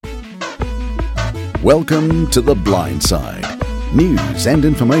Welcome to The Blind Side. News and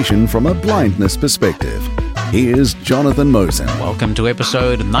information from a blindness perspective. Here's Jonathan Mosen. Welcome to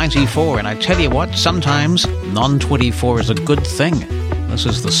episode 94, and I tell you what, sometimes non-24 is a good thing. This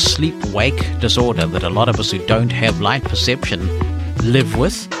is the sleep-wake disorder that a lot of us who don't have light perception live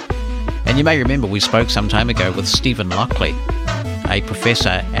with. And you may remember we spoke some time ago with Stephen Lockley, a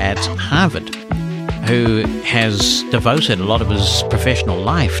professor at Harvard, who has devoted a lot of his professional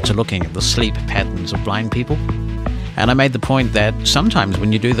life to looking at the sleep patterns of blind people. And I made the point that sometimes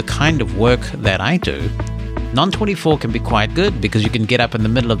when you do the kind of work that I do, non-24 can be quite good because you can get up in the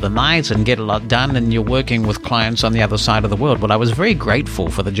middle of the night and get a lot done, and you're working with clients on the other side of the world. Well, I was very grateful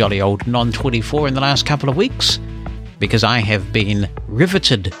for the jolly old non-24 in the last couple of weeks, because I have been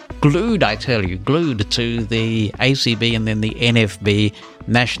riveted, glued to the ACB and then the NFB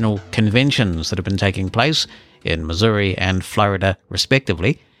National Conventions that have been taking place in Missouri and Florida,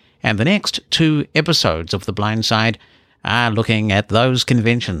 respectively. And the next two episodes of The Blind Side are looking at those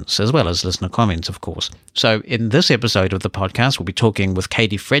conventions, as well as listener comments, of course. So in this episode of the podcast, we'll be talking with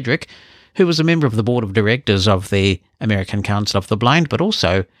Katie Frederick, who was a member of the board of directors of the American Council of the Blind, but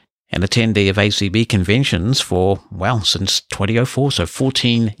also an attendee of ACB conventions for, since 2004, so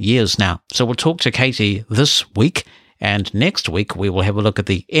 14 years now. So we'll talk to Katie this week, and next week we will have a look at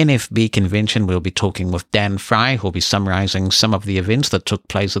the NFB convention. We'll be talking with Dan Fry, who'll be summarizing some of the events that took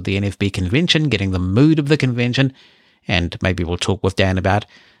place at the NFB convention, getting the mood of the convention, and maybe we'll talk with Dan about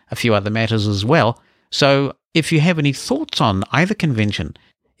a few other matters as well. So if you have any thoughts on either convention,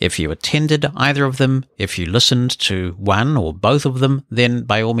 if you attended either of them, if you listened to one or both of them, then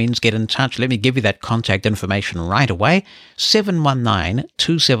by all means get in touch. Let me give you that contact information right away.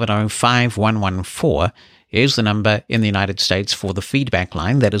 719-270-5114 is the number in the United States for the feedback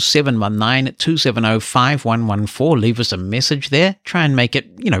line. That is 719-270-5114. Leave us a message there. Try and make it,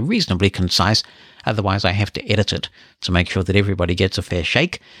 reasonably concise. Otherwise, I have to edit it to make sure that everybody gets a fair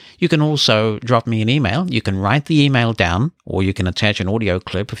shake. You can also drop me an email. You can write the email down, or you can attach an audio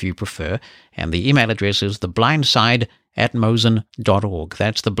clip if you prefer. And the email address is theblindside@mosen.org.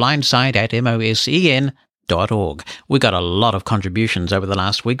 That's theblindside@mosen.org. We got a lot of contributions over the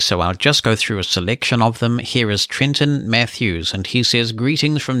last week, so I'll just go through a selection of them. Here is Trenton Matthews, and he says,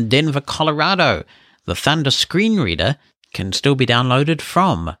 "Greetings from Denver, Colorado. The Thunder screen reader can still be downloaded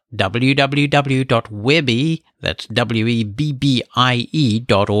from www.webby, that's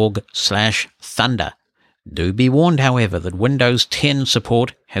webby.org/thunder. Do be warned, however, that Windows 10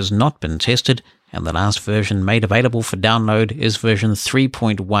 support has not been tested, and the last version made available for download is version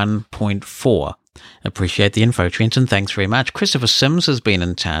 3.1.4. Appreciate the info, Trenton. Thanks very much. Christopher Sims has been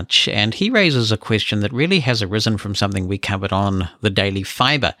in touch, and he raises a question that really has arisen from something we covered on the Daily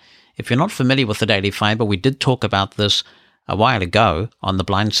Fiber. If you're not familiar with the Daily Fiber, we did talk about this a while ago on The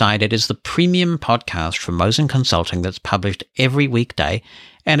Blind Side. It is the premium podcast from Mosen Consulting that's published every weekday,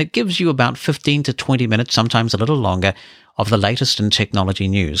 and it gives you about 15 to 20 minutes, sometimes a little longer, of the latest in technology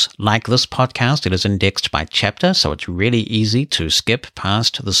news. Like this podcast, it is indexed by chapter, so it's really easy to skip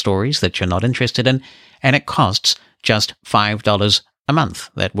past the stories that you're not interested in, and it costs just $5 a month.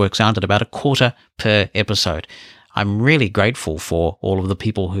 That works out at about $0.25 per episode. I'm really grateful for all of the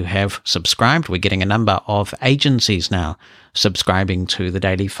people who have subscribed. We're getting a number of agencies now subscribing to the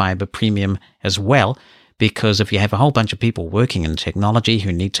Daily Fiber Premium as well, because if you have a whole bunch of people working in technology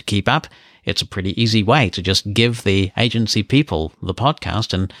who need to keep up, it's a pretty easy way to just give the agency people the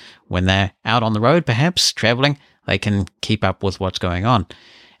podcast, and when they're out on the road, perhaps traveling, they can keep up with what's going on.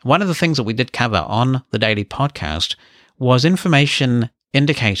 One of the things that we did cover on the daily podcast was information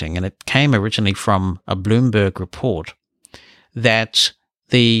indicating, and it came originally from a Bloomberg report, that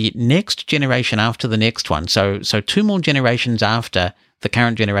the next generation after the next one, so two more generations after the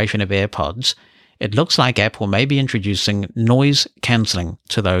current generation of AirPods, it looks like Apple may be introducing noise cancelling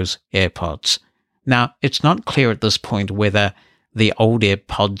to those AirPods. Now, it's not clear at this point whether the old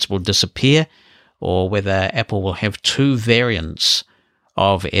AirPods will disappear or whether Apple will have two variants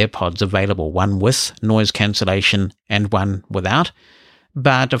of AirPods available, one with noise cancellation and one without.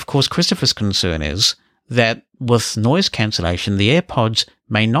 But, of course, Christopher's concern is that with noise cancellation, the AirPods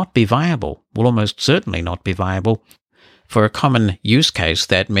may not be viable, will almost certainly not be viable, for a common use case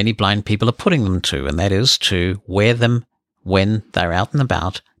that many blind people are putting them to, and that is to wear them when they're out and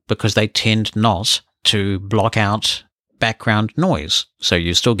about, because they tend not to block out background noise. So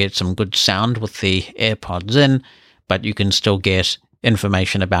you still get some good sound with the AirPods in, but you can still get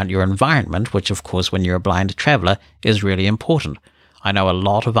information about your environment, which, of course, when you're a blind traveler, is really important. I know a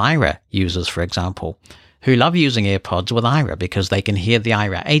lot of Aira users, for example, who love using AirPods with Aira because they can hear the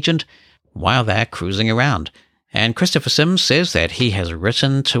Aira agent while they're cruising around. And Christopher Sims says that he has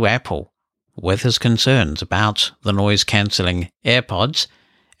written to Apple with his concerns about the noise-cancelling AirPods.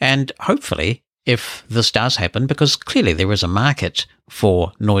 And hopefully, if this does happen, because clearly there is a market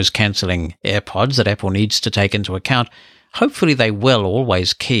for noise-cancelling AirPods that Apple needs to take into account, hopefully they will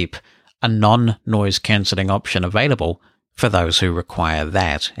always keep a non-noise-cancelling option available for those who require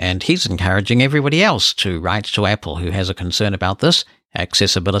that. And he's encouraging everybody else to write to Apple who has a concern about this,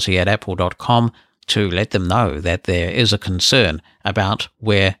 accessibility@apple.com, to let them know that there is a concern about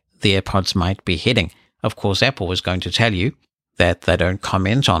where the AirPods might be heading. Of course, Apple is going to tell you that they don't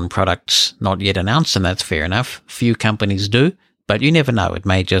comment on products not yet announced, and that's fair enough. Few companies do, but you never know. It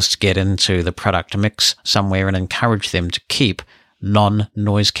may just get into the product mix somewhere and encourage them to keep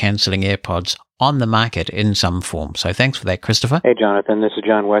non-noise cancelling AirPods on the market in some form. So thanks for that, Christopher. Hey, Jonathan. This is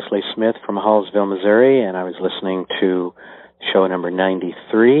John Wesley Smith from Hallsville, Missouri, and I was listening to show number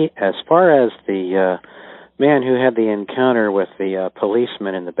 93. As far as the man who had the encounter with the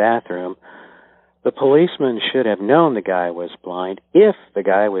policeman in the bathroom, the policeman should have known the guy was blind if the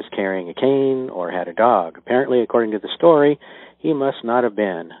guy was carrying a cane or had a dog. Apparently, according to the story, he must not have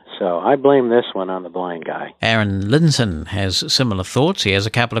been. So I blame this one on the blind guy. Aaron Linson has similar thoughts. He has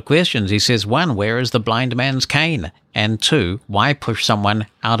a couple of questions. He says, 1, where is the blind man's cane? And 2, why push someone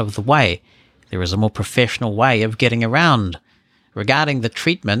out of the way? There is a more professional way of getting around. Regarding the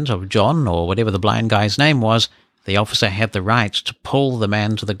treatment of John, or whatever the blind guy's name was, the officer had the right to pull the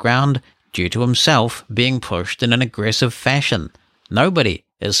man to the ground due to himself being pushed in an aggressive fashion. Nobody,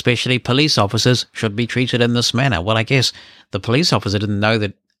 especially police officers, should be treated in this manner. Well, I guess the police officer didn't know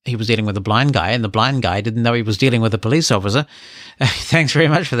that he was dealing with a blind guy, and the blind guy didn't know he was dealing with a police officer. Thanks very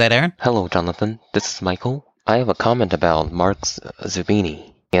much for that, Aaron. Hello, Jonathan. This is Michael. I have a comment about Mark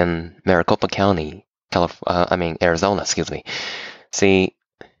Zubini in Maricopa County, Arizona, See,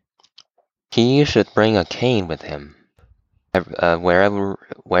 he should bring a cane with him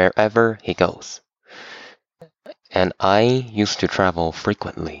wherever he goes. And I used to travel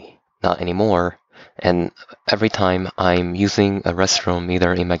frequently, not anymore, and every time I'm using a restroom,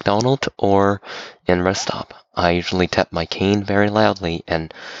 either in McDonald's or in rest stop, I usually tap my cane very loudly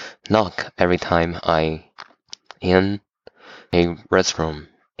and knock every time I'm in a restroom.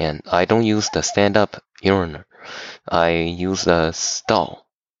 And I don't use the stand-up urinal. I use the stall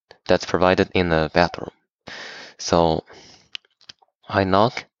that's provided in the bathroom. So I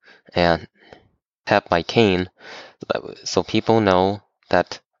knock and tap my cane so people know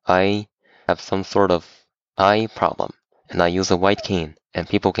that I have some sort of eye problem, and I use a white cane, and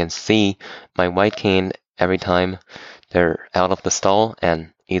people can see my white cane every time they're out of the stall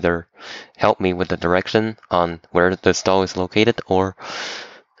and either help me with the direction on where the stall is located, or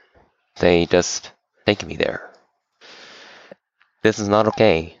they just take me there. This is not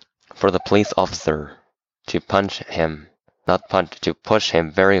okay for the police officer to to push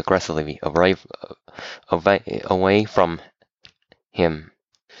him very aggressively away from him.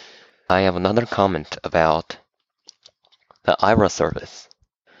 I have another comment about the IRA service.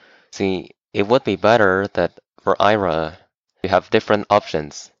 See, it would be better that for IRA you have different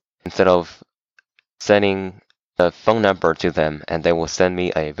options instead of sending the phone number to them and they will send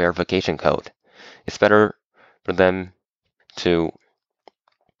me a verification code. It's better for them to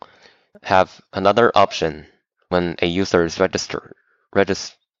have another option when a user is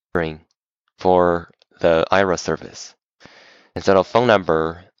registering for the IRA service. Instead of phone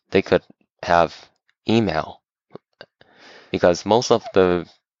number, they could have email, because most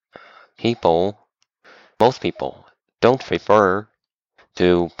people don't prefer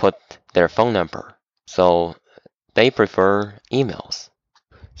to put their phone number, so they prefer emails.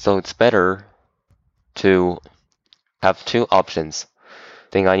 So it's better to have two options. I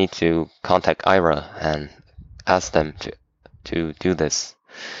think I need to contact IRA and ask them to do this.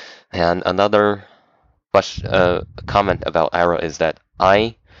 And another comment about IRA is that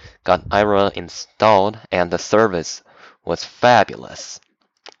I got IRA installed and the service was fabulous.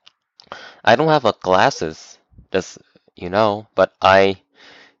 I don't have glasses, but I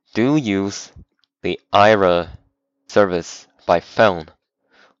do use the IRA service by phone.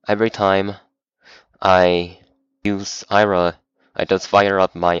 Every time I use IRA, I just fire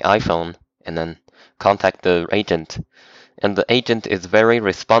up my iPhone and then contact the agent. And the agent is very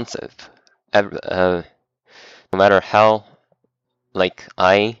responsive. No matter how,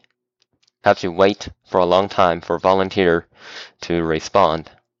 I have to wait for a long time for a volunteer to respond.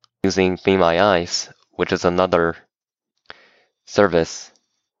 Using Be My Eyes, which is another service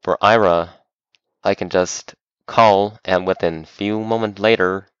for IRA, I can just call, and within few moments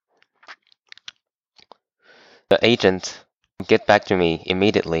later, the agent get back to me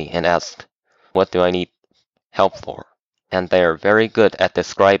immediately and ask, what do I need help for? and they're very good at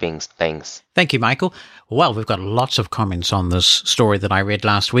describing things. Thank you, Michael. Well, we've got lots of comments on this story that I read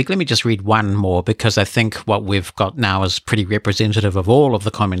last week. Let me just read one more because I think what we've got now is pretty representative of all of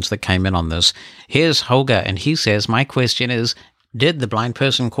the comments that came in on this. Here's Holger, and he says, my question is, did the blind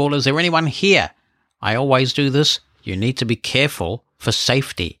person call? Is there anyone here? I always do this. You need to be careful for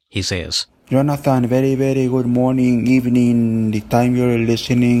safety, he says. Jonathan, very, very good morning, evening, the time you're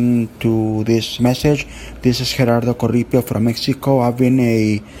listening to this message. This is Gerardo Corripio from Mexico. I've been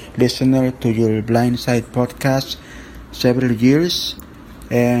a listener to your Blindside podcast several years,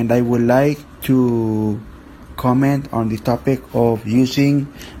 and I would like to comment on the topic of using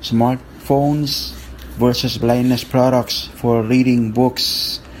smartphones versus blindness products for reading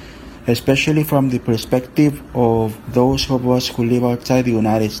books, especially from the perspective of those of us who live outside the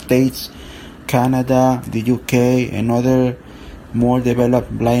United States, Canada, the UK, and other more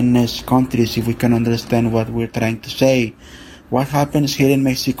developed blindness countries, if we can understand what we're trying to say. What happens here in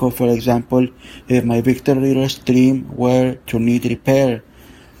Mexico, for example, if my Victor Reader Stream were to need repair?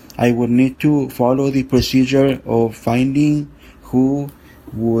 I would need to follow the procedure of finding who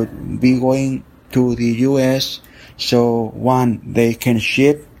would be going to the US, so one, they can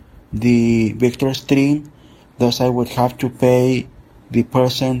ship the Victor Stream, thus I would have to pay the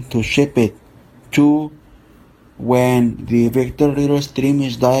person to ship it. 2, when the Victor Reader Stream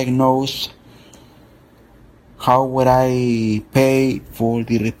is diagnosed, how would I pay for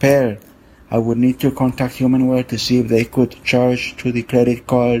the repair? I would need to contact HumanWare to see if they could charge to the credit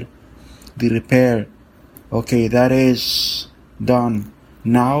card the repair. Okay, that is done.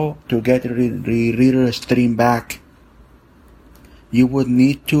 Now, to get the Reader Stream back, you would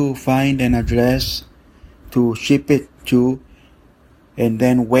need to find an address to ship it to, and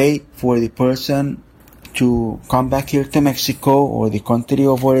then wait for the person to come back here to Mexico or the country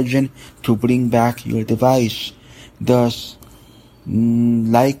of origin to bring back your device. Thus,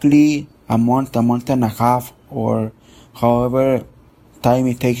 likely a month and a half, or however time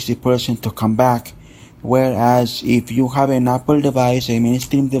it takes the person to come back. Whereas if you have an Apple device, a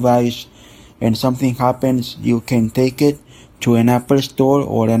mainstream device, and something happens, you can take it to an Apple store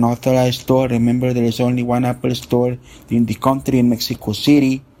or an authorized store. Remember, there is only one Apple store in the country, in Mexico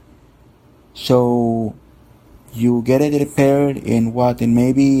City. So you get it repaired in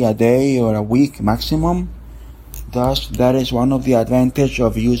maybe a day or a week maximum. Thus, that is one of the advantages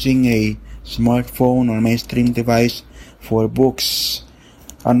of using a smartphone or mainstream device for books.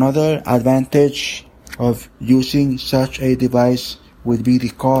 Another advantage of using such a device would be the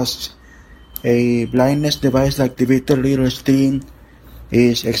cost. A blindness device like the Victor Reader Stream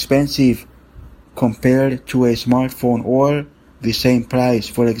is expensive compared to a smartphone, or the same price.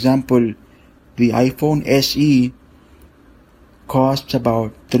 For example, the iPhone SE costs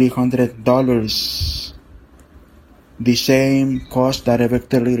about $300. The same cost that a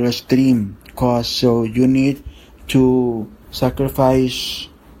Victor Reader Stream costs. So you need to sacrifice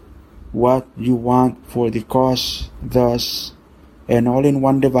what you want for the cost. Thus, an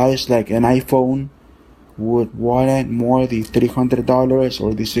all-in-one device like an iPhone would warrant more the $300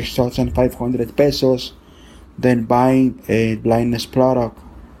 or the 6,500 pesos than buying a blindness product.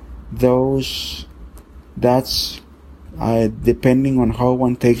 That's depending on how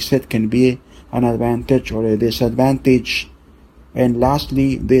one takes it, can be an advantage or a disadvantage. And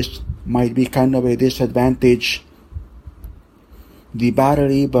lastly, this might be kind of a disadvantage, the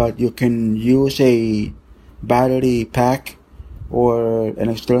battery, but you can use a battery pack or an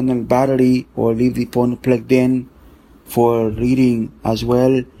external battery, or leave the phone plugged in for reading as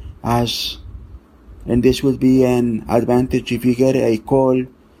well as, and this would be an advantage. If you get a call,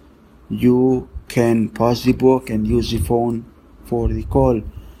 you can pause the book and use the phone for the call.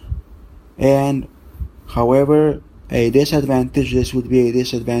 And however, this would be a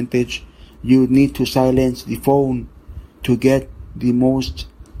disadvantage. You need to silence the phone to get the most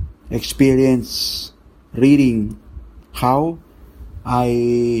experience reading. How?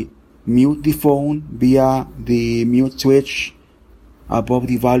 I mute the phone via the mute switch above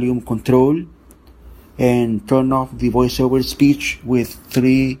the volume control and turn off the voiceover speech with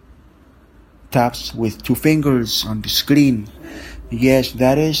 3 taps with 2 fingers on the screen. Yes,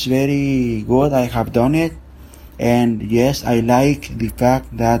 that is very good. I have done it. And yes, I like the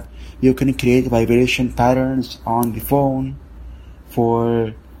fact that you can create vibration patterns on the phone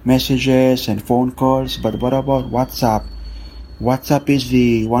for messages and phone calls. But what about WhatsApp? WhatsApp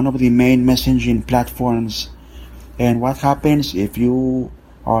is one of the main messaging platforms. And what happens if you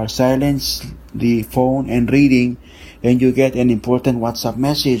are silence the phone and reading and you get an important WhatsApp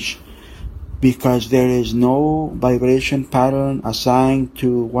message? Because there is no vibration pattern assigned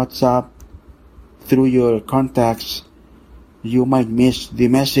to WhatsApp through your contacts, you might miss the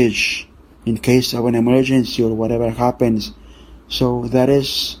message in case of an emergency or whatever happens. So that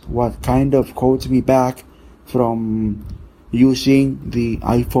is what kind of holds me back from using the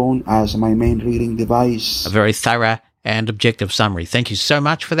iPhone as my main reading device. A very thorough and objective summary. Thank you so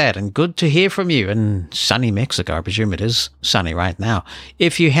much for that, and good to hear from you in sunny Mexico. I presume it is sunny right now.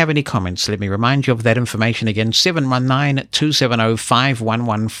 If you have any comments, let me remind you of that information again.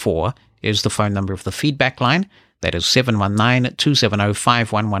 719-270-5114 is the phone number of the feedback line. That is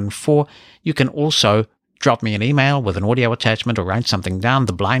 719-270-5114. You can also drop me an email with an audio attachment or write something down,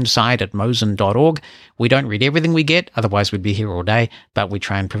 theblindside@mosen.org. We don't read everything we get, otherwise we'd be here all day, but we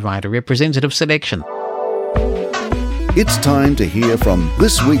try and provide a representative selection. It's time to hear from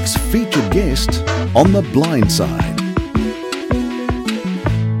this week's featured guest on The Blind Side.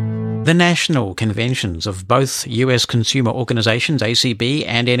 The national conventions of both US consumer organizations, ACB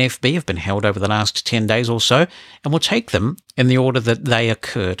and NFB, have been held over the last 10 days or so, and we'll take them in the order that they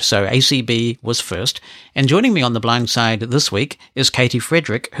occurred. So ACB was first, and joining me on The Blind Side this week is Katie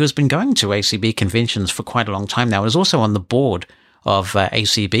Frederick, who's been going to ACB conventions for quite a long time now, is also on the board of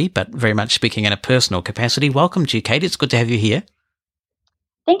ACB, but very much speaking in a personal capacity. Welcome to you, Katie. It's good to have you here.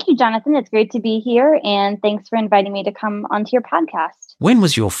 Thank you, Jonathan. It's great to be here, and thanks for inviting me to come onto your podcast. When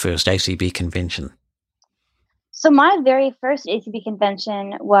was your first ACB convention? So my very first ACB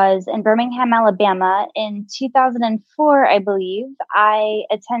convention was in Birmingham, Alabama in 2004, I believe. I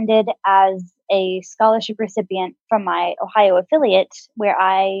attended as a scholarship recipient from my Ohio affiliate, where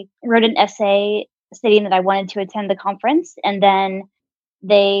I wrote an essay stating that I wanted to attend the conference, and then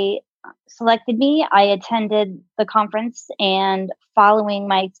they selected me. I attended the conference, and following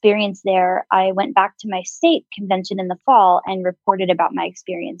my experience there, I went back to my state convention in the fall and reported about my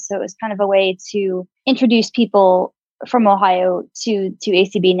experience. So it was kind of a way to introduce people from Ohio to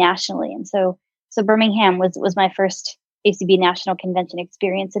ACB nationally. And so Birmingham was my first ACB National Convention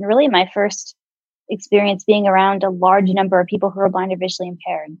experience, and really my first experience being around a large number of people who are blind or visually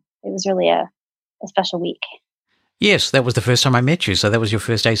impaired. It was really a special week. Yes, that was the first time I met you. So that was your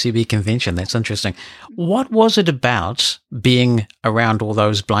first ACB convention. That's interesting. What was it about being around all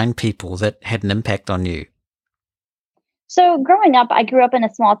those blind people that had an impact on you? So growing up, I grew up in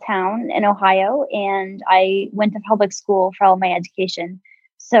a small town in Ohio, and I went to public school for all my education.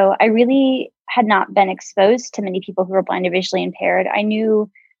 So I really had not been exposed to many people who were blind or visually impaired. I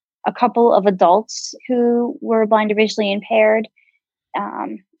knew a couple of adults who were blind or visually impaired,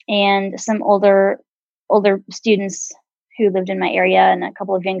 and some older students who lived in my area, and a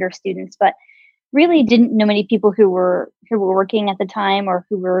couple of younger students, but really didn't know many people who were working at the time, or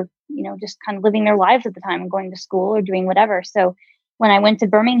who were, just kind of living their lives at the time and going to school or doing whatever. So when I went to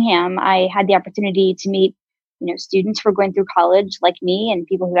Birmingham, I had the opportunity to meet, students who were going through college like me, and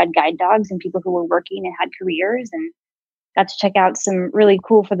people who had guide dogs, and people who were working and had careers, and got to check out some really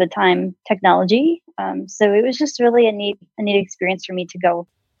cool for the time technology. So it was just really a neat experience for me to go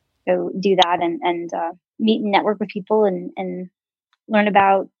do that and meet and network with people and learn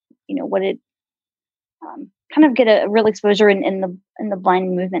about what it kind of get a real exposure in the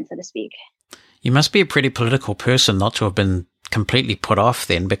blind movement, so to speak. You must be a pretty political person not to have been completely put off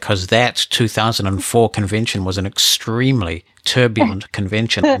then, because that 2004 convention was an extremely turbulent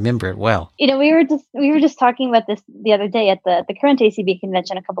convention. I remember it well. We were just talking about this the other day at the current ACB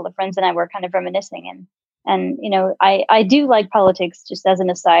convention. A couple of friends and I were kind of reminiscing, and I do like politics. Just as an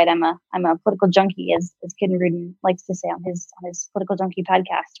aside, I'm a political junkie, as Kid Rudin likes to say on his Political Junkie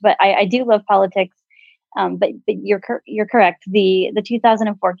podcast. But I do love politics. But you're correct. The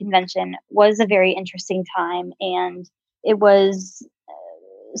 2004 convention was a very interesting time, and it was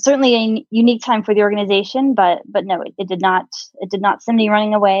certainly a unique time for the organization. But no, it did not send me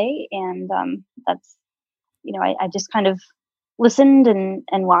running away, and that's I just kind of listened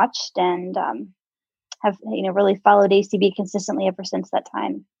and watched, and have really followed ACB consistently ever since that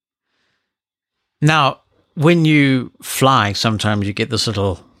time. Now, when you fly, sometimes you get this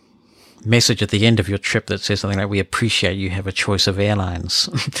little message at the end of your trip that says something like, "We appreciate you have a choice of airlines,"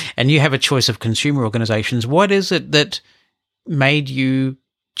 and you have a choice of consumer organizations. What is it that made you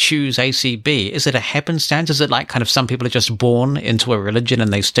choose ACB? Is it a happenstance? Is it like kind of some people are just born into a religion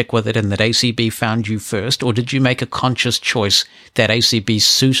and they stick with it, and that ACB found you first? Or did you make a conscious choice that ACB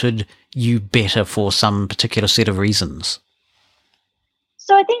suited you better for some particular set of reasons?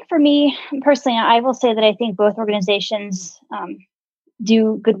 So I think for me personally, I will say that I think both organizations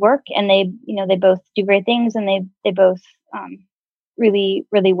do good work, and they both do great things, and they both really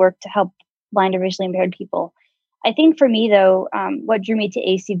work to help blind or visually impaired people. I think for me, though, what drew me to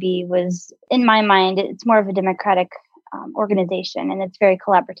ACB was, in my mind, it's more of a democratic organization, and it's very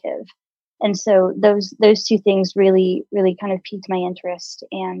collaborative. And so those two things really kind of piqued my interest.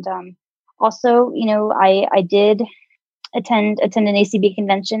 And also, I did attend an ACB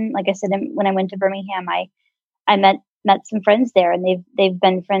convention. Like I said, when I went to Birmingham, I met some friends there, and they've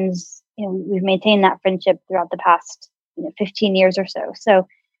been friends. We've maintained that friendship throughout the past 15 years or so. So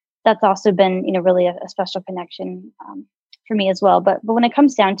that's also been really a special connection for me as well. But when it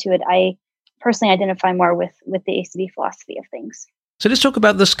comes down to it, I personally identify more with the ACB philosophy of things. So let's talk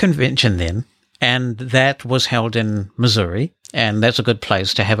about this convention then. And that was held in Missouri. And that's a good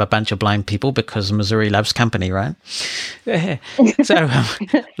place to have a bunch of blind people because Missouri loves company, right? So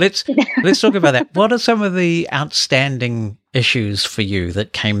let's talk about that. What are some of the outstanding issues for you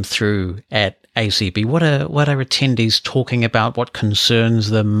that came through at ACB? What are attendees talking about? What concerns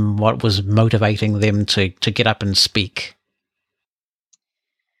them? What was motivating them to get up and speak?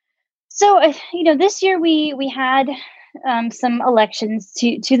 So, this year we had some elections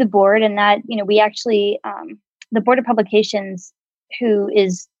to the board, and that, we actually, the Board of Publications, who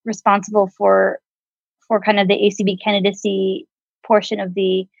is responsible for kind of the ACB candidacy portion of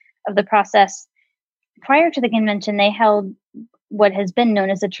the process, prior to the convention, they held what has been known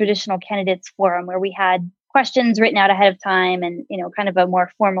as a traditional candidates forum, where we had questions written out ahead of time and, kind of a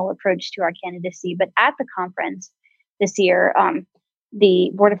more formal approach to our candidacy. But at the conference this year,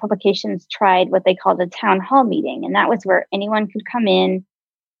 the Board of Publications tried what they called a town hall meeting. And that was where anyone could come in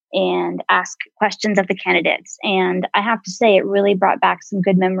and ask questions of the candidates. And I have to say, it really brought back some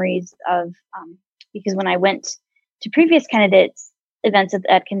good memories of, because when I went to previous candidates events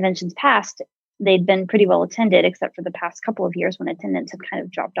at conventions past, they'd been pretty well attended, except for the past couple of years when attendance had kind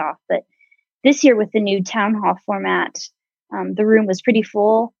of dropped off. But this year with the new town hall format, the room was pretty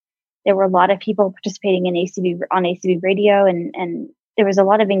full. There were a lot of people participating in on ACB radio, and there was a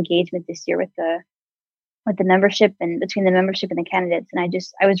lot of engagement this year with the membership and between the membership and the candidates. And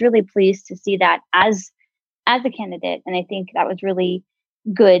I was really pleased to see that as a candidate. And I think that was really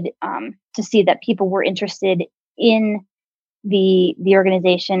good to see that people were interested in the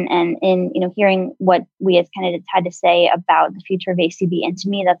organization and in, hearing what we as candidates had to say about the future of ACB. And to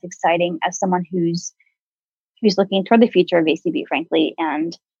me, that's exciting as someone who's looking toward the future of ACB, frankly.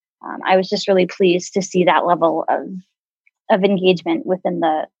 And I was just really pleased to see that level of engagement within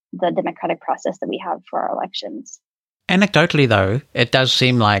the democratic process that we have for our elections. Anecdotally, though, it does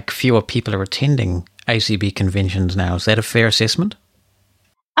seem like fewer people are attending ACB conventions now. Is that a fair assessment?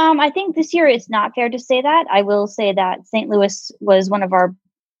 I think this year it's not fair to say that. I will say that St. Louis was one of our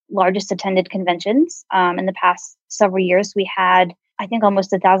largest attended conventions. In the past several years, we had, I think,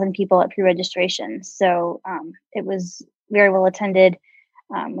 almost 1,000 people at pre-registration. So it was very well attended.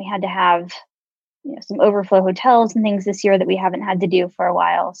 We had to have some overflow hotels and things this year that we haven't had to do for a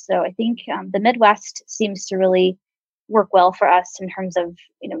while. So I think the Midwest seems to really work well for us in terms of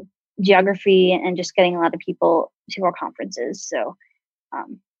geography and just getting a lot of people to our conferences. So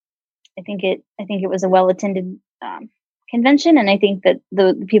I think it was a well attended convention, and I think that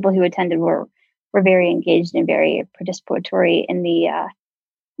the people who attended were very engaged and very participatory in the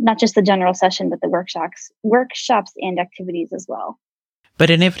not just the general session, but the workshops and activities as well. But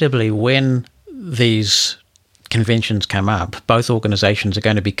inevitably, when these conventions come up, both organizations are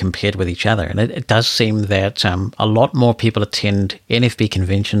going to be compared with each other. And it does seem that a lot more people attend NFB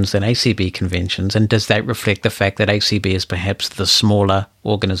conventions than ACB conventions. And does that reflect the fact that ACB is perhaps the smaller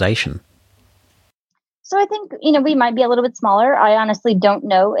organization? So I think, we might be a little bit smaller. I honestly don't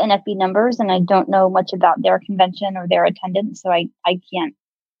know NFB numbers, and I don't know much about their convention or their attendance. So I can't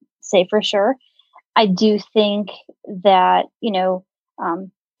say for sure. I do think that,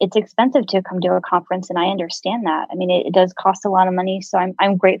 it's expensive to come to a conference, and I understand that. I mean, it does cost a lot of money. So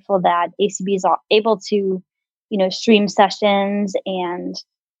I'm grateful that ACB is able to, stream sessions and,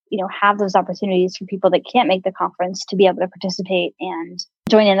 have those opportunities for people that can't make the conference to be able to participate and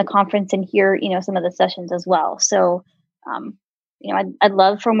join in the conference and hear, some of the sessions as well. So, I'd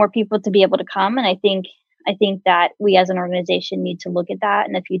love for more people to be able to come. And I think that we as an organization need to look at that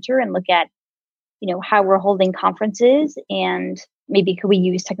in the future and look at, how we're holding conferences, and maybe could we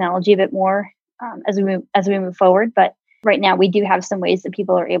use technology a bit more as we move forward. But right now we do have some ways that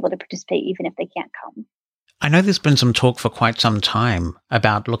people are able to participate even if they can't come. I know there's been some talk for quite some time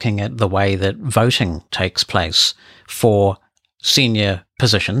about looking at the way that voting takes place for senior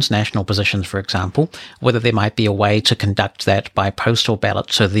positions, national positions, for example, whether there might be a way to conduct that by postal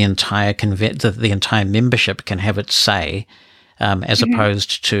ballot so the entire membership can have its say, as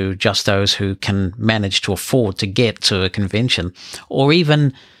opposed to just those who can manage to afford to get to a convention, or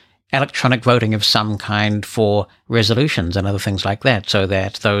even electronic voting of some kind for resolutions and other things like that, so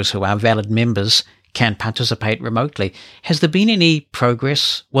that those who are valid members can participate remotely. Has there been any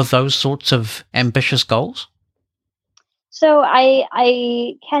progress with those sorts of ambitious goals? So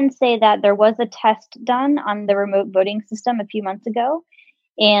I can say that there was a test done on the remote voting system a few months ago.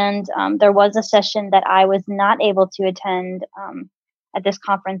 And there was a session that I was not able to attend at this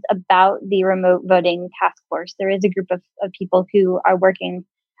conference about the remote voting task force. There is a group of people who are working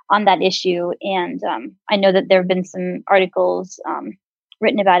on that issue. And I know that there have been some articles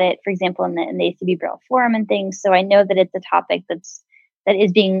written about it, for example, in the ACB Braille Forum and things. So I know that it's a topic that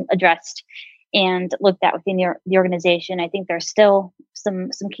is being addressed and looked at within the organization. I think there's still some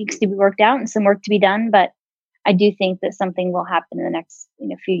kinks to be worked out and some work to be done, but I do think that something will happen in the next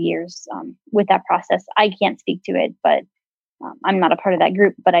few years with that process. I can't speak to it, but I'm not a part of that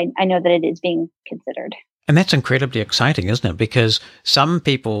group, but I know that it is being considered. And that's incredibly exciting, isn't it? Because some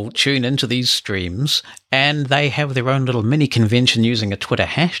people tune into these streams and they have their own little mini convention using a Twitter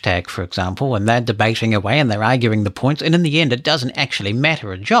hashtag, for example, and they're debating away and they're arguing the points. And in the end, it doesn't actually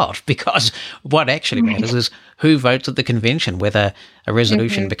matter a jot, because what actually matters is who votes at the convention, whether a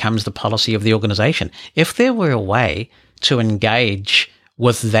resolution becomes the policy of the organization. If there were a way to engage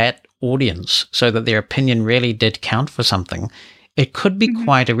with that audience so that their opinion really did count for something, it could be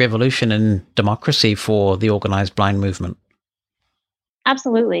quite a revolution in democracy for the organized blind movement.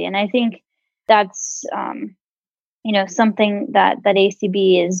 Absolutely. And I think that's, something that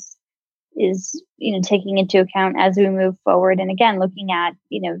ACB is taking into account as we move forward. And again, looking at,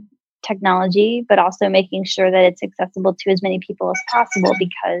 technology, but also making sure that it's accessible to as many people as possible,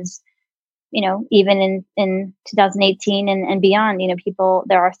 because, even in 2018 and beyond,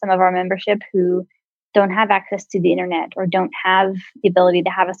 there are some of our membership who don't have access to the internet or don't have the ability to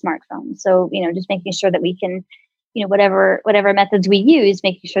have a smartphone. So, just making sure that we can, whatever methods we use,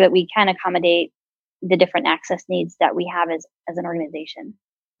 making sure that we can accommodate the different access needs that we have as an organization.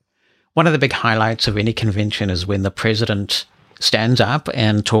 One of the big highlights of any convention is when the president stands up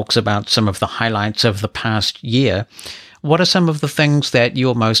and talks about some of the highlights of the past year. What are some of the things that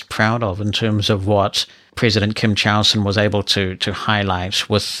you're most proud of in terms of what President Kim Chowson was able to highlight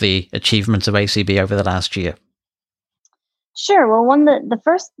with the achievements of ACB over the last year? Sure. Well, the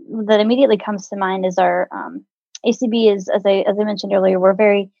first that immediately comes to mind is our ACB is, as I mentioned earlier, we're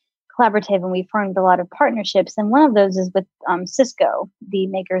very collaborative and we formed a lot of partnerships. And one of those is with Cisco, the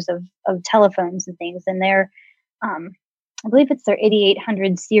makers of telephones and things. And their, I believe it's their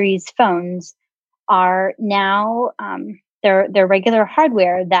 8800 series phones are now their regular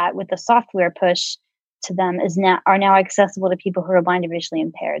hardware that with the software push to them are now accessible to people who are blind or visually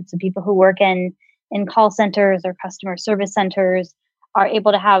impaired. So people who work in call centers or customer service centers are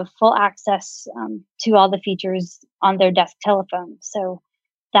able to have full access to all the features on their desk telephone. So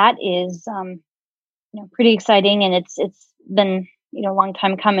that is pretty exciting, and it's been a long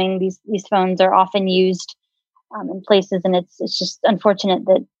time coming. These phones are often used in places, and it's just unfortunate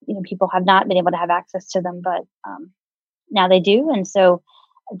that people have not been able to have access to them, but now they do, and so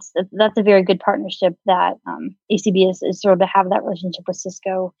that's a very good partnership that ACB is sort of to have that relationship with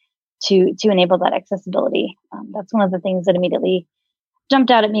Cisco to enable that accessibility. That's one of the things that immediately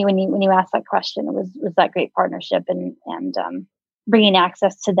jumped out at me when you asked that question. It was that great partnership and bringing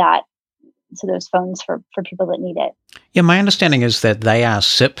access to those phones for people that need it. Yeah, my understanding is that they are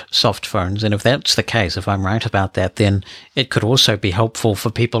SIP soft phones, and if that's the case, if I'm right about that, then it could also be helpful for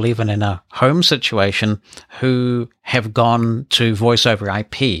people even in a home situation who have gone to voice over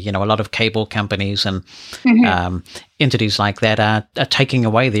IP. A lot of cable companies and entities like that are taking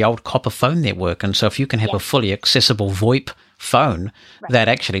away the old copper phone network, and so if you can have a fully accessible VoIP phone that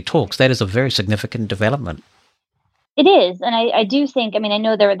actually talks, that is a very significant development. It is, and I do think. I mean, I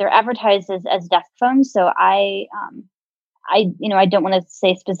know they're advertised as desk phones, so I don't want to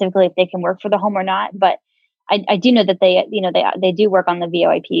say specifically if they can work for the home or not, but I do know that they do work on the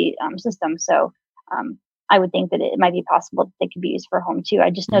VoIP system. So I would think that it might be possible that they could be used for home too. I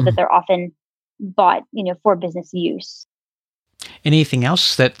just know that they're often bought for business use. Anything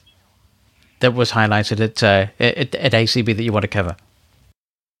else that was highlighted at ACB that you want to cover?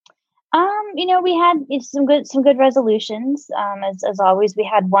 We had some good resolutions. As always, we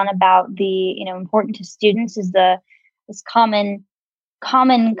had one about the important to students is this common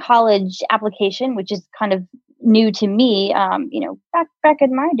college application, which is kind of new to me. Back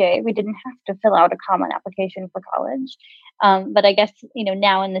in my day, we didn't have to fill out a common application for college, but I guess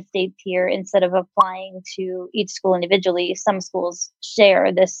now in the States here, instead of applying to each school individually, some schools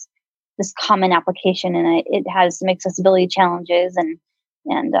share this common application, and it has some accessibility challenges and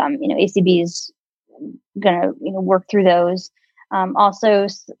ACB is going to work through those. Also,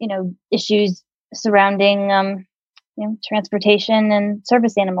 issues surrounding transportation and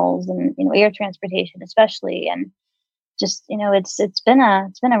service animals, and air transportation especially, and just it's been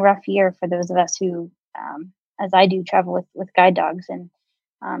a rough year for those of us who, as I do, travel with guide dogs, and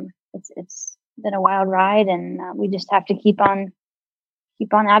it's been a wild ride, and we just have to keep on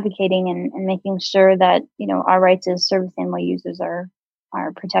advocating and making sure that our rights as service animal users are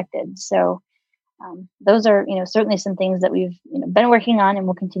protected. So those are certainly some things that we've been working on and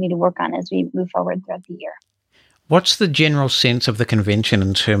will continue to work on as we move forward throughout the year. What's the general sense of the convention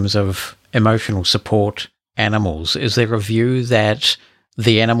in terms of emotional support animals? Is there a view that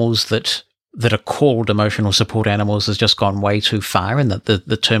the animals that are called emotional support animals has just gone way too far and that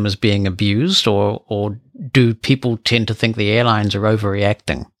the term is being abused, or do people tend to think the airlines are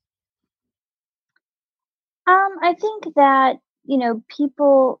overreacting? I think that,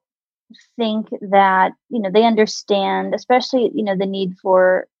 people think that, they understand, especially, the need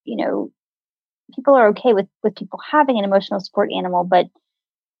for, people are okay with people having an emotional support animal, but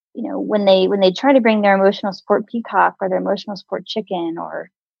when they try to bring their emotional support peacock or their emotional support chicken or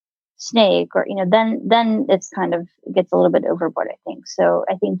snake, or then it's it gets a little bit overboard, I think. So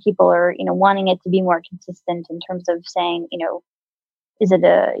I think people are wanting it to be more consistent in terms of saying, is it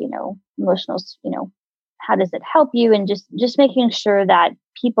a emotional, how does it help you, and just making sure that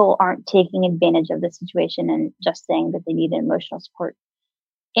people aren't taking advantage of the situation and just saying that they need an emotional support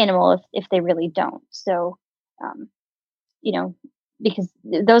animal if they really don't. So because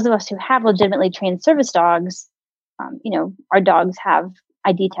those of us who have legitimately trained service dogs, our dogs have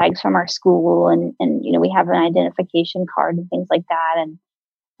ID tags from our school, and we have an identification card and things like that.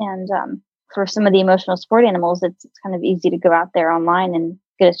 And for some of the emotional support animals, it's kind of easy to go out there online and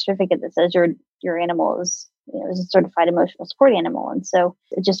get a certificate that says your animal is a certified emotional support animal. And so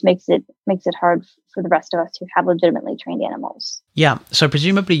it just makes it hard for the rest of us who have legitimately trained animals. Yeah. So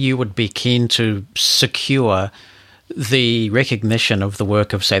presumably you would be keen to secure the recognition of the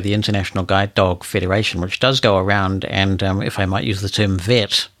work of, say, the International Guide Dog Federation, which does go around and, if I might use the term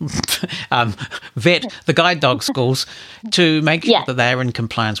vet the guide dog schools to make sure that they're in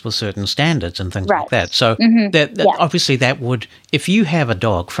compliance with certain standards and things like that. So obviously that would, if you have a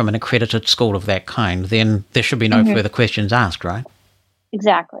dog from an accredited school of that kind, then there should be no further questions asked, right?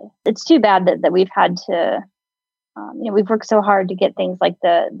 Exactly. It's too bad that we've had to, we've worked so hard to get things like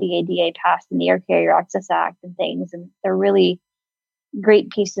the ADA passed and the Air Carrier Access Act and things, and they're really great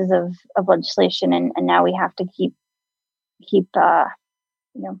pieces of legislation. And now we have to keep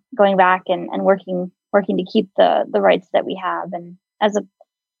going back and working to keep the rights that we have. And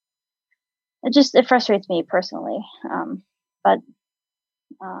it frustrates me personally. But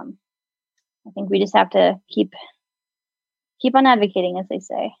I think we just have to keep on advocating, as they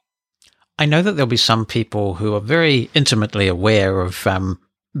say. I know that there'll be some people who are very intimately aware of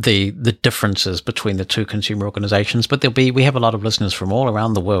the differences between the two consumer organizations, but we have a lot of listeners from all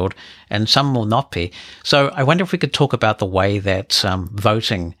around the world, and some will not be. So I wonder if we could talk about the way that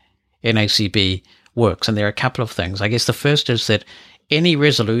voting in ACB works. And there are a couple of things. I guess the first is that any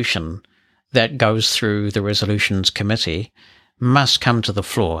resolution that goes through the resolutions committee must come to the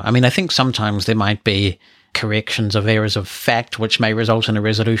floor. I mean, I think sometimes there might be corrections of errors of fact, which may result in a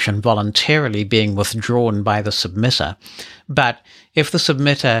resolution voluntarily being withdrawn by the submitter. But if the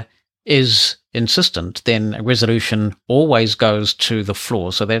submitter is insistent, then a resolution always goes to the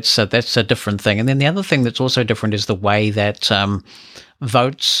floor. So that's a different thing. And then the other thing that's also different is the way that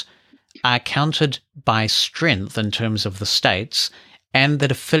votes are counted by strength in terms of the states, and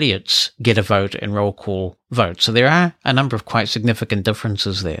that affiliates get a vote in roll call votes. So there are a number of quite significant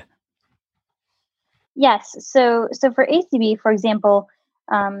differences there. Yes. So for ACB, for example,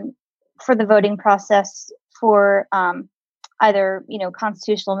 for the voting process for either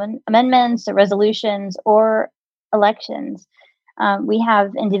constitutional amendments or resolutions or elections, we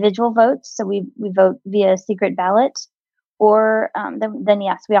have individual votes. So we vote via secret ballot, or then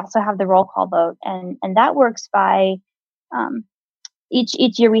yes, we also have the roll call vote, and that works by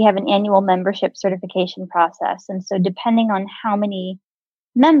each year we have an annual membership certification process, and so depending on how many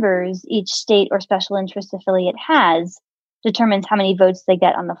members each state or special interest affiliate has determines how many votes they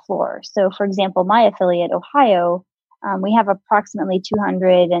get on the floor. So, for example, my affiliate, Ohio, we have approximately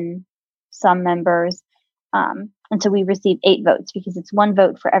 200 and some members. And so we receive 8 votes because it's 1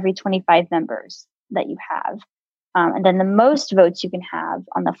 vote for every 25 members that you have. And then the most votes you can have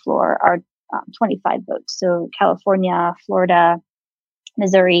on the floor are 25 votes. So California, Florida,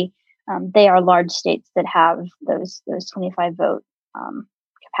 Missouri, they are large states that have those 25 vote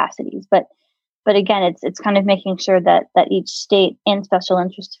capacities. But again, it's kind of making sure that each state and special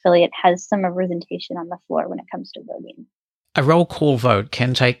interest affiliate has some representation on the floor when it comes to voting. A roll call vote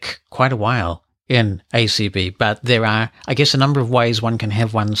can take quite a while. in ACB, but there are, I guess, a number of ways one can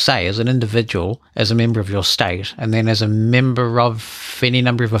have one say as an individual, as a member of your state, and then as a member of any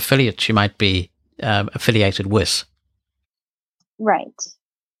number of affiliates you might be affiliated with. Right.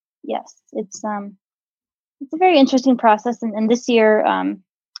 Yes. It's a very interesting process. And this year,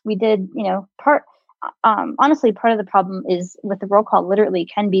 we did, honestly, part of the problem is with the roll call literally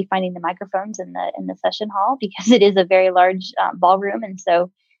can be finding the microphones in the session hall, because it is a very large ballroom. And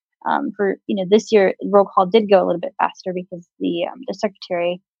so for this year, roll call did go a little bit faster because the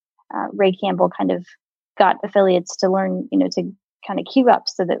secretary, Ray Campbell, kind of got affiliates to learn, to kind of queue up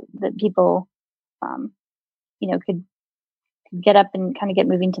so that people, could get up and kind of get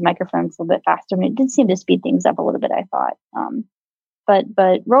moving to microphones a little bit faster. I mean, it did seem to speed things up a little bit, I thought.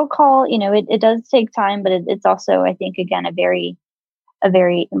 But roll call, it does take time, but it's also, I think, again, a very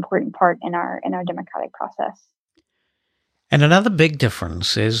important part in our democratic process. And another big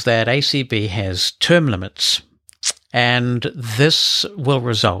difference is that ACB has term limits, and this will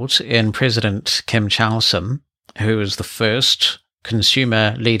result in President Kim Charleston, who is the first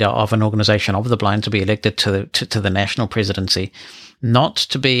consumer leader of an organization of the blind to be elected to the national presidency, not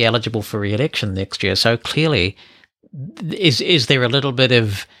to be eligible for re-election next year. So clearly, is there a little bit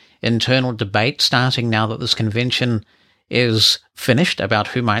of internal debate starting now that this convention is finished about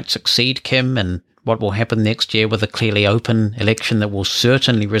who might succeed Kim and what will happen next year with a clearly open election that will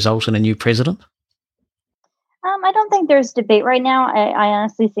certainly result in a new president? I don't think there's debate right now. I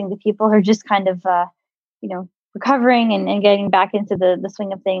honestly think the people are just kind of, recovering and getting back into the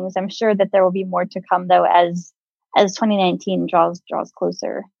swing of things. I'm sure that there will be more to come, though, as 2019 draws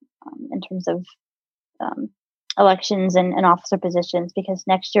closer in terms of elections and officer positions, because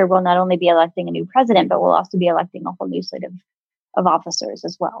next year we'll not only be electing a new president, but we'll also be electing a whole new slate of officers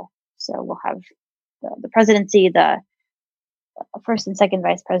as well. So we'll have the presidency, the first and second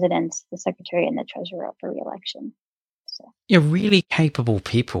vice presidents, the secretary, and the treasurer up for re-election. So you're really capable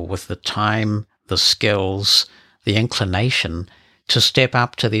people with the time, the skills, the inclination to step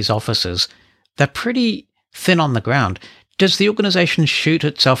up to these offices. They're pretty thin on the ground. Does the organization shoot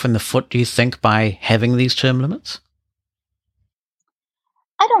itself in the foot, do you think, by having these term limits?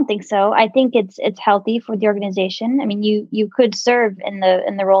 I don't think so. I think it's healthy for the organization. I mean, you could serve in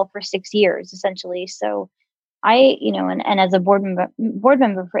the role for 6 years essentially. So and as a board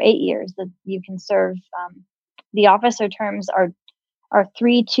member for 8 years, that you can serve. The officer terms are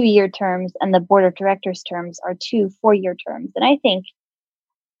 3 2-year terms, and the board of directors terms are 2 4-year terms. And I think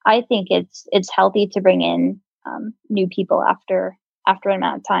it's healthy to bring in new people after an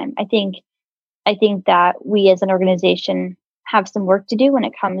amount of time. I think that we as an organization have some work to do when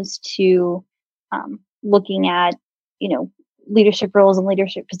it comes to looking at leadership roles and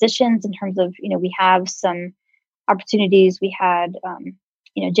leadership positions in terms of we have some opportunities. We had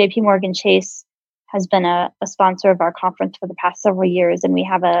JP Morgan Chase has been a sponsor of our conference for the past several years, and we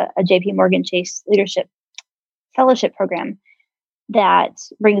have a JP Morgan Chase Leadership Fellowship program that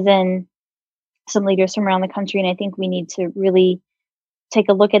brings in some leaders from around the country. And I think we need to really take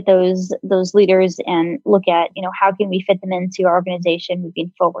a look at those leaders and look at, how can we fit them into our organization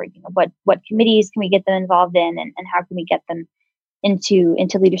moving forward? What committees can we get them involved in, and how can we get them into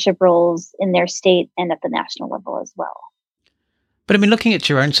leadership roles in their state and at the national level as well. But I mean, looking at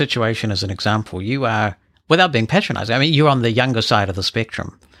your own situation as an example, you are, without being patronizing, I mean, you're on the younger side of the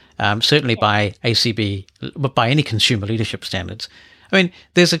spectrum, certainly by ACB, but by any consumer leadership standards. I mean,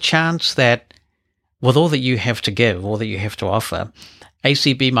 there's a chance that with all that you have to give, all that you have to offer,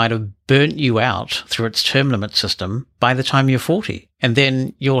 ACB might have burnt you out through its term limit system by the time you're 40. And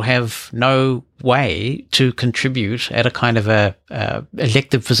then you'll have no way to contribute at a kind of a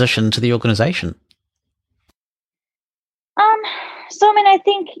elective position to the organization. So, I mean, I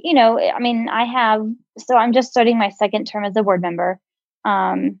think, I'm just starting my second term as a board member.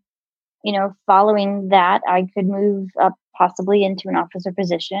 Following that, I could move up possibly into an officer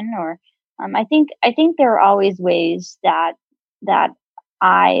position, or I think there are always ways that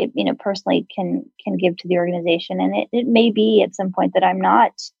I, personally can give to the organization. And it may be at some point that I'm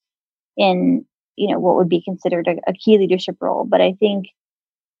not in, what would be considered a key leadership role. But I think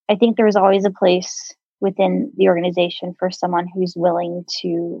there is always a place within the organization for someone who's willing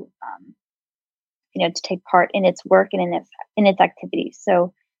to, to take part in its work and in its activities.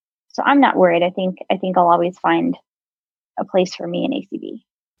 So I'm not worried. I think I'll always find a place for me in ACB.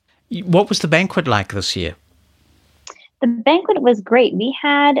 What was the banquet like this year? The banquet was great. We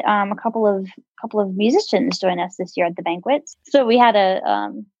had a couple of musicians join us this year at the banquet. So we had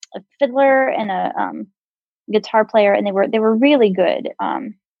a fiddler and a guitar player, and they were really good.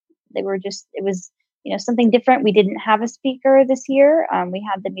 It was something different. We didn't have a speaker this year. We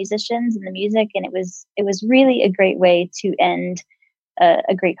had the musicians and the music, and it was really a great way to end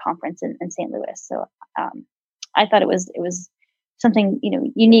a great conference in St. Louis. So I thought it was something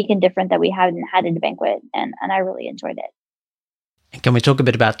unique and different that we hadn't had at a banquet, and I really enjoyed it. And can we talk a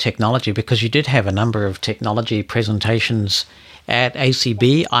bit about technology? Because you did have a number of technology presentations at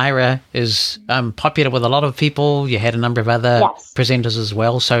ACB. IRA is popular with a lot of people. You had a number of other presenters as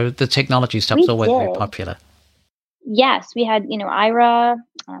well. So the technology stuff's always very popular. Yes, we had, IRA,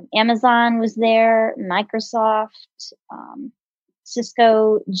 Amazon was there, Microsoft,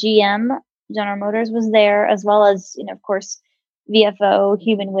 Cisco, GM, General Motors was there, as well as, of course, VFO,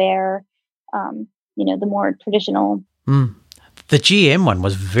 Humanware, the more traditional. The GM one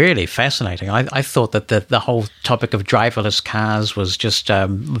was really fascinating. I thought that the whole topic of driverless cars was just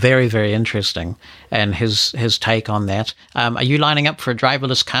very, very interesting, and his take on that. Are you lining up for a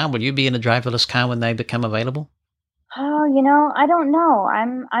driverless car? Will you be in a driverless car when they become available? Oh, I don't know.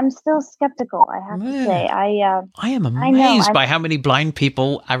 I'm still skeptical, I have to say. I am amazed by how many blind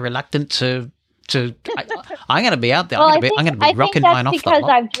people are reluctant to. I'm going to be out there. I'm going to be rocking mine off the lot. Because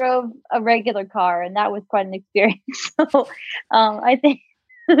I've drove a regular car, and that was quite an experience. So I think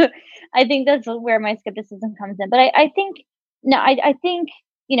that's where my skepticism comes in. But I think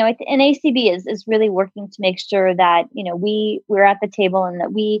and ACB is really working to make sure that we're at the table, and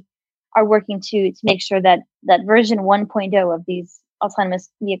that we are working to make sure that version 1.0 of these autonomous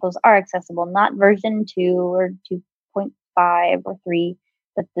vehicles are accessible, not version 2 or 2.5 or 3.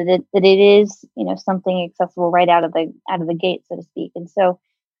 But that it is, something accessible right out of the gate, so to speak. And so,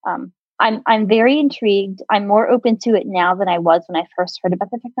 I'm very intrigued. I'm more open to it now than I was when I first heard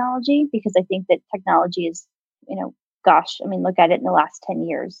about the technology, because I think that technology is, look at it in the last 10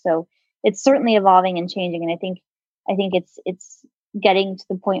 years. So it's certainly evolving and changing. And I think it's getting to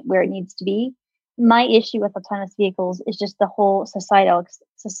the point where it needs to be. My issue with autonomous vehicles is just the whole societal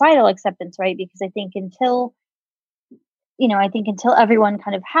acceptance, right? Because I think until everyone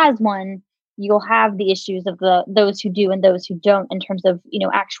kind of has one, you'll have the issues of those who do and those who don't in terms of,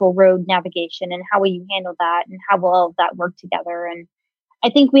 actual road navigation, and how will you handle that, and how will all of that work together. And I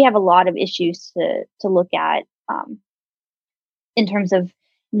think we have a lot of issues to look at in terms of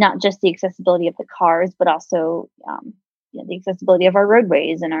not just the accessibility of the cars, but also the accessibility of our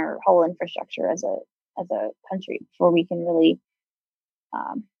roadways and our whole infrastructure as a country before we can really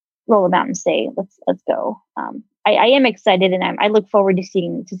roll them out and say, let's go. I am excited, and I look forward to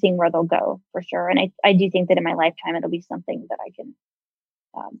seeing where they'll go, for sure. And I do think that in my lifetime, it'll be something that I can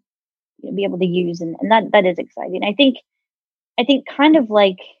be able to use, and that is exciting. I think kind of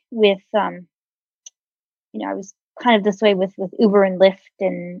like with I was kind of this way with Uber and Lyft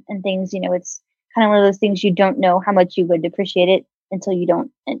and things. It's kind of one of those things you don't know how much you would appreciate it until you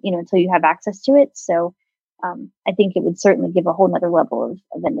don't, until you have access to it. So I think it would certainly give a whole nother level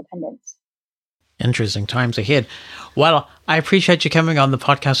of independence. Interesting times ahead. Well, I appreciate you coming on the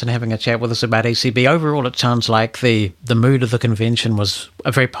podcast and having a chat with us about ACB. Overall, it sounds like the mood of the convention was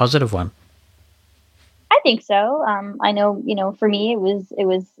a very positive one. I think so. I know, for me, it was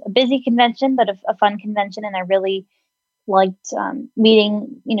a busy convention, but a fun convention, and I really liked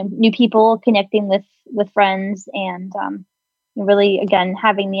meeting, new people, connecting with friends, and really, again,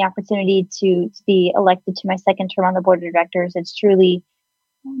 having the opportunity to be elected to my second term on the board of directors. It's truly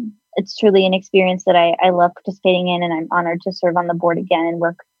an experience that I love participating in, and I'm honored to serve on the board again and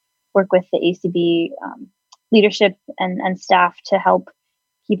work with the ACB leadership and staff to help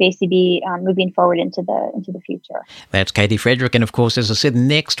keep ACB moving forward into the future. That's Katie Frederick, and of course, as I said,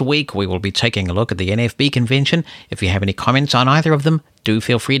 next week we will be taking a look at the NFB convention. If you have any comments on either of them, do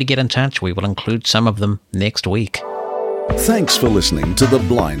feel free to get in touch. We will include some of them next week. Thanks for listening to The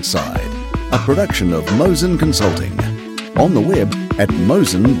Blind Side, a production of Mosen Consulting. On the web at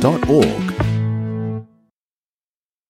mosen.org.